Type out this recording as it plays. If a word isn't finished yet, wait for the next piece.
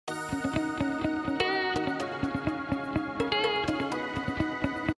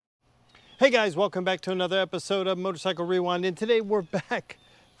Hey guys, welcome back to another episode of Motorcycle Rewind, and today we're back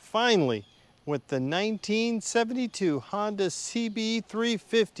finally with the 1972 Honda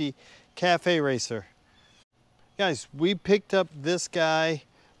CB350 Cafe Racer. Guys, we picked up this guy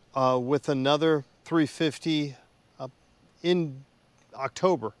with another 350 in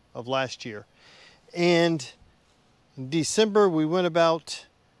October of last year, and in December we went about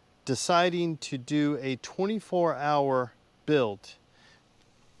deciding to do a 24-hour build.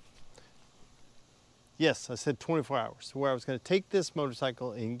 Yes, I said 24 hours, where I was going to take this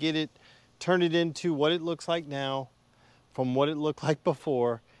motorcycle and get it, turn it into what it looks like now from what it looked like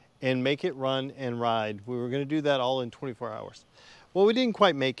before, and make it run and ride. We were going to do that all in 24 hours. Well, we didn't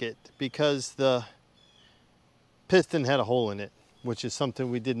quite make it because the piston had a hole in it, which is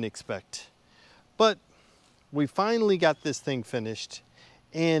something we didn't expect. But we finally got this thing finished,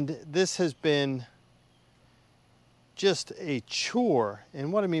 and this has been just a chore.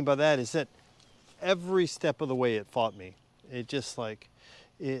 And what I mean by that is that every step of the way it fought me. It just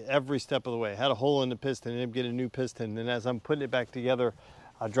every step of the way. It had a hole in the piston, and get a new piston, and as I'm putting it back together,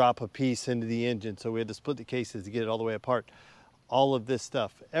 I drop a piece into the engine, so we had to split the cases to get it all the way apart. All of this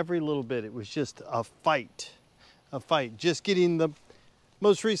stuff, every little bit, it was just a fight. Just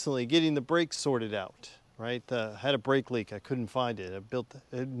most recently, getting the brakes sorted out, right? Had a brake leak, I couldn't find it. I built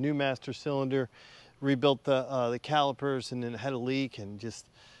a new master cylinder, rebuilt the calipers, and then it had a leak, and just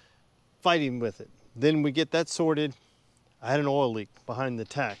fighting with it. Then we get that sorted. I had an oil leak behind the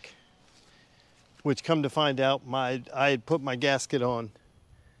tack, which come to find out, I had put my gasket on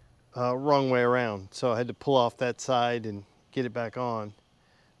wrong way around, so I had to pull off that side and get it back on.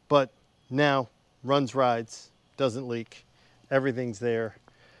 But now runs, rides, doesn't leak, everything's there.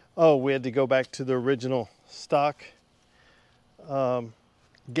 Oh, we had to go back to the original stock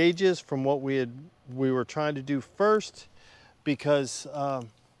gauges from what we were trying to do first, because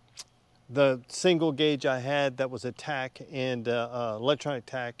the single gauge I had that was a tack and electronic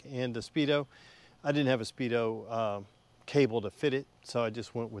tack and a speedo, I didn't have a speedo cable to fit it, so I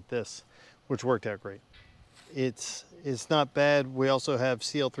just went with this, which worked out great. It's not bad. We also have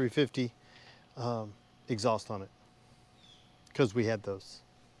CL350 exhaust on it, because we had those,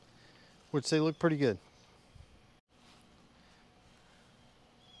 which they look pretty good.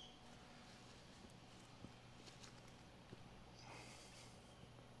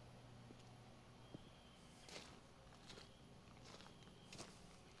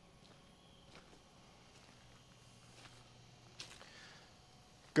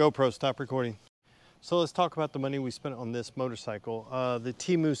 GoPro, stop recording. So let's talk about the money we spent on this motorcycle. The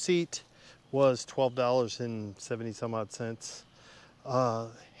Temu seat was $12.70 some odd cents.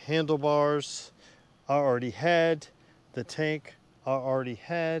 Handlebars I already had. The tank I already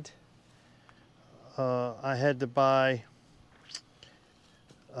had. I had to buy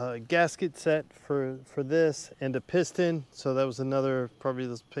a gasket set for this and a piston. So that was another, probably,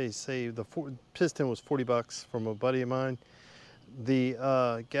 let's say the piston was 40 bucks from a buddy of mine.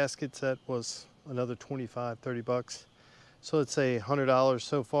 The gasket set was another 25, 30 bucks. So let's say $100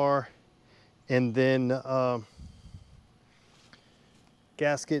 so far. And then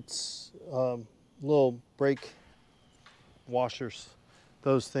gaskets, little brake washers,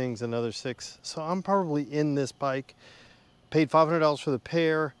 those things, another $6. So I'm probably in this bike, paid $500 for the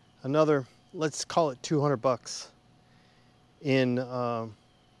pair, another, let's call it 200 bucks in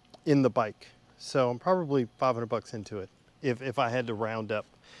the bike. So I'm probably 500 bucks into it. If I had to round up,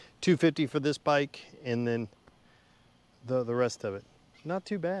 $250 for this bike, and then the rest of it. Not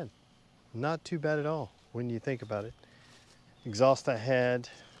too bad. Not too bad at all when you think about it. Exhaust I had,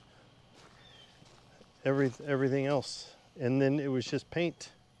 everything else. And then it was just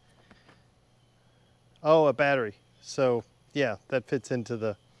paint. Oh, a battery. So yeah, that fits into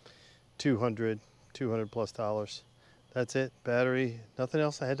the $200 plus dollars. That's it, battery, nothing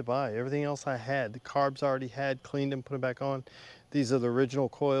else I had to buy. Everything else I had. The carbs I already had, cleaned them, put them back on. These are the original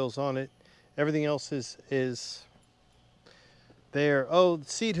coils on it. Everything else is there. Oh, the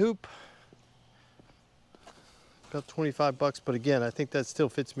seat hoop, about 25 bucks, but again, I think that still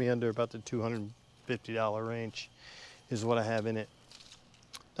fits me under about the $250 range is what I have in it.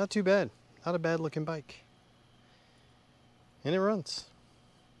 Not too bad, not a bad looking bike. And it runs.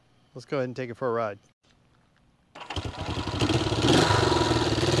 Let's go ahead and take it for a ride.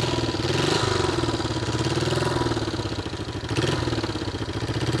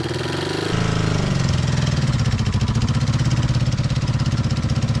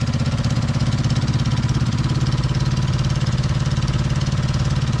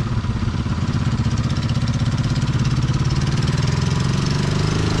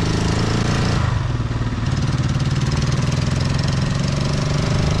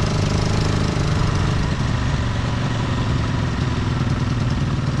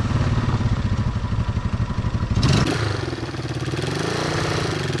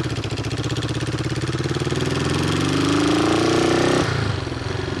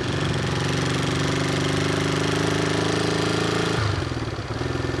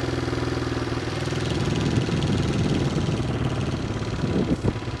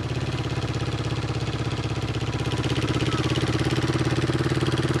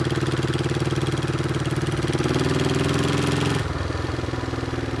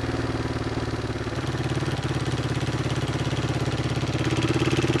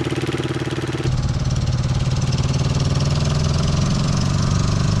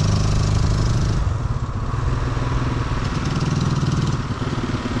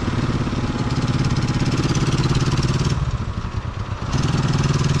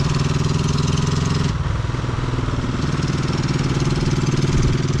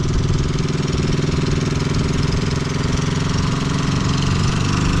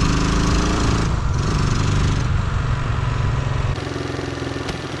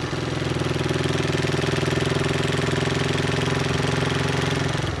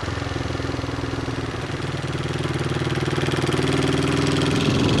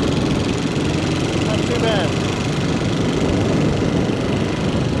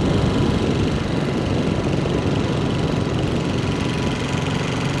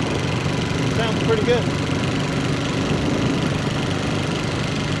 good.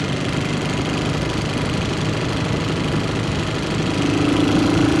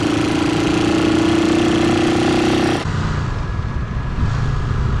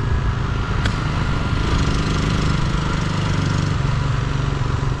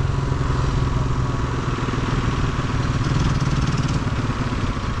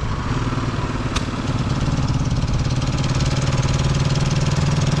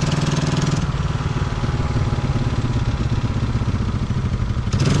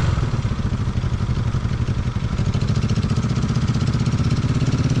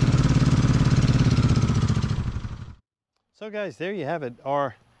 So guys, there you have it,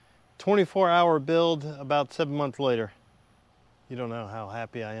 our 24-hour build about 7 months later. You don't know how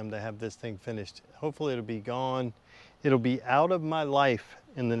happy I am to have this thing finished. Hopefully it'll be gone. It'll be out of my life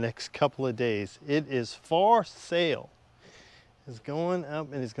in the next couple of days. It is for sale. It's going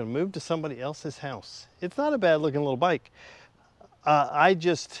up and it's going to move to somebody else's house. It's not a bad looking little bike. How do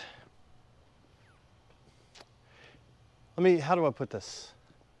I put this?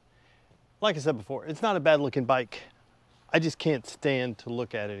 Like I said before, it's not a bad looking bike. I just can't stand to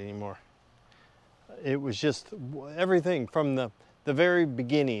look at it anymore. It was just everything from the very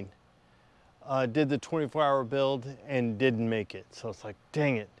beginning. Did the 24-hour build and didn't make it. So it's like,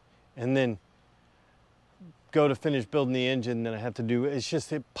 dang it. And then go to finish building the engine, then I have to do, it's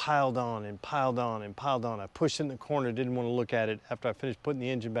just, it piled on and piled on and piled on. I pushed it in the corner, didn't want to look at it after I finished putting the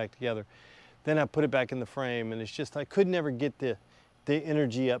engine back together. Then I put it back in the frame, and it's just, I could never get the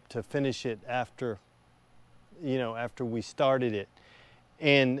energy up to finish it after, you know, after we started it.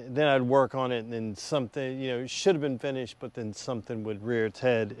 And then I'd work on it, and then something, you know, it should have been finished, but then something would rear its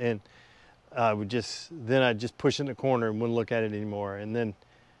head, and I'd just push it in the corner and wouldn't look at it anymore. And then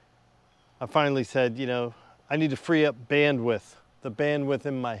I finally said, you know, I need to free up bandwidth, the bandwidth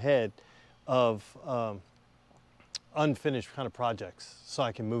in my head of unfinished kind of projects, so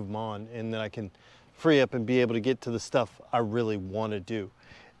I can move them on, and then I can free up and be able to get to the stuff I really want to do.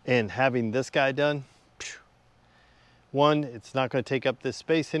 And having this guy done, one, it's not going to take up this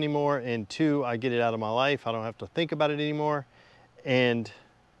space anymore, and two, I get it out of my life. I don't have to think about it anymore, and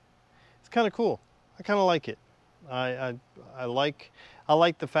it's kind of cool. I kind of like it. I like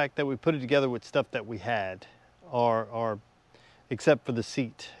the fact that we put it together with stuff that we had, or except for the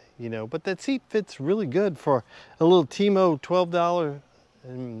seat, you know. But that seat fits really good for a little Timo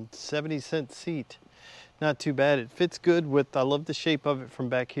 $12.70 seat. Not too bad. It fits good with. I love the shape of it from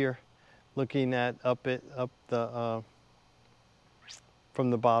back here, looking at from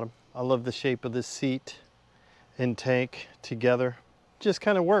the bottom. I love the shape of this seat and tank together. Just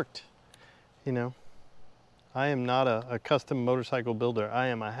kind of worked, you know. I am not a custom motorcycle builder. I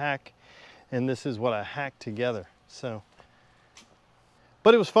am a hack, and this is what I hacked together. So,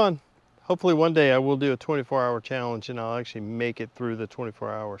 but it was fun. Hopefully one day I will do a 24-hour challenge, and I'll actually make it through the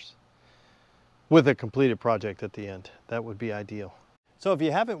 24 hours with a completed project at the end. That would be ideal. So if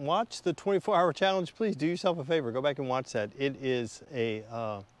you haven't watched the 24-hour challenge, please do yourself a favor. Go back and watch that. It is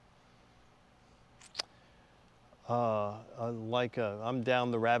I'm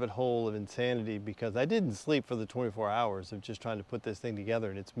down the rabbit hole of insanity, because I didn't sleep for the 24 hours of just trying to put this thing together,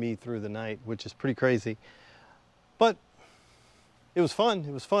 and it's me through the night, which is pretty crazy. But it was fun.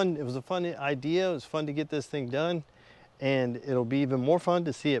 It was fun. It was a fun idea. It was fun to get this thing done, and it'll be even more fun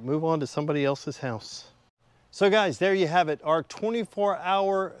to see it move on to somebody else's house. So guys, there you have it. Our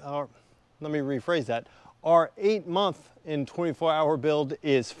 24-hour, let me rephrase that. Our 8-month and 24-hour build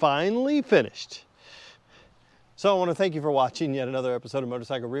is finally finished. So I want to thank you for watching yet another episode of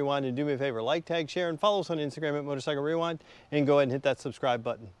Motorcycle Rewind, and do me a favor, like, tag, share, and follow us on Instagram at Motorcycle Rewind, and go ahead and hit that subscribe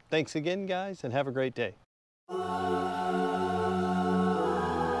button. Thanks again, guys, and have a great day.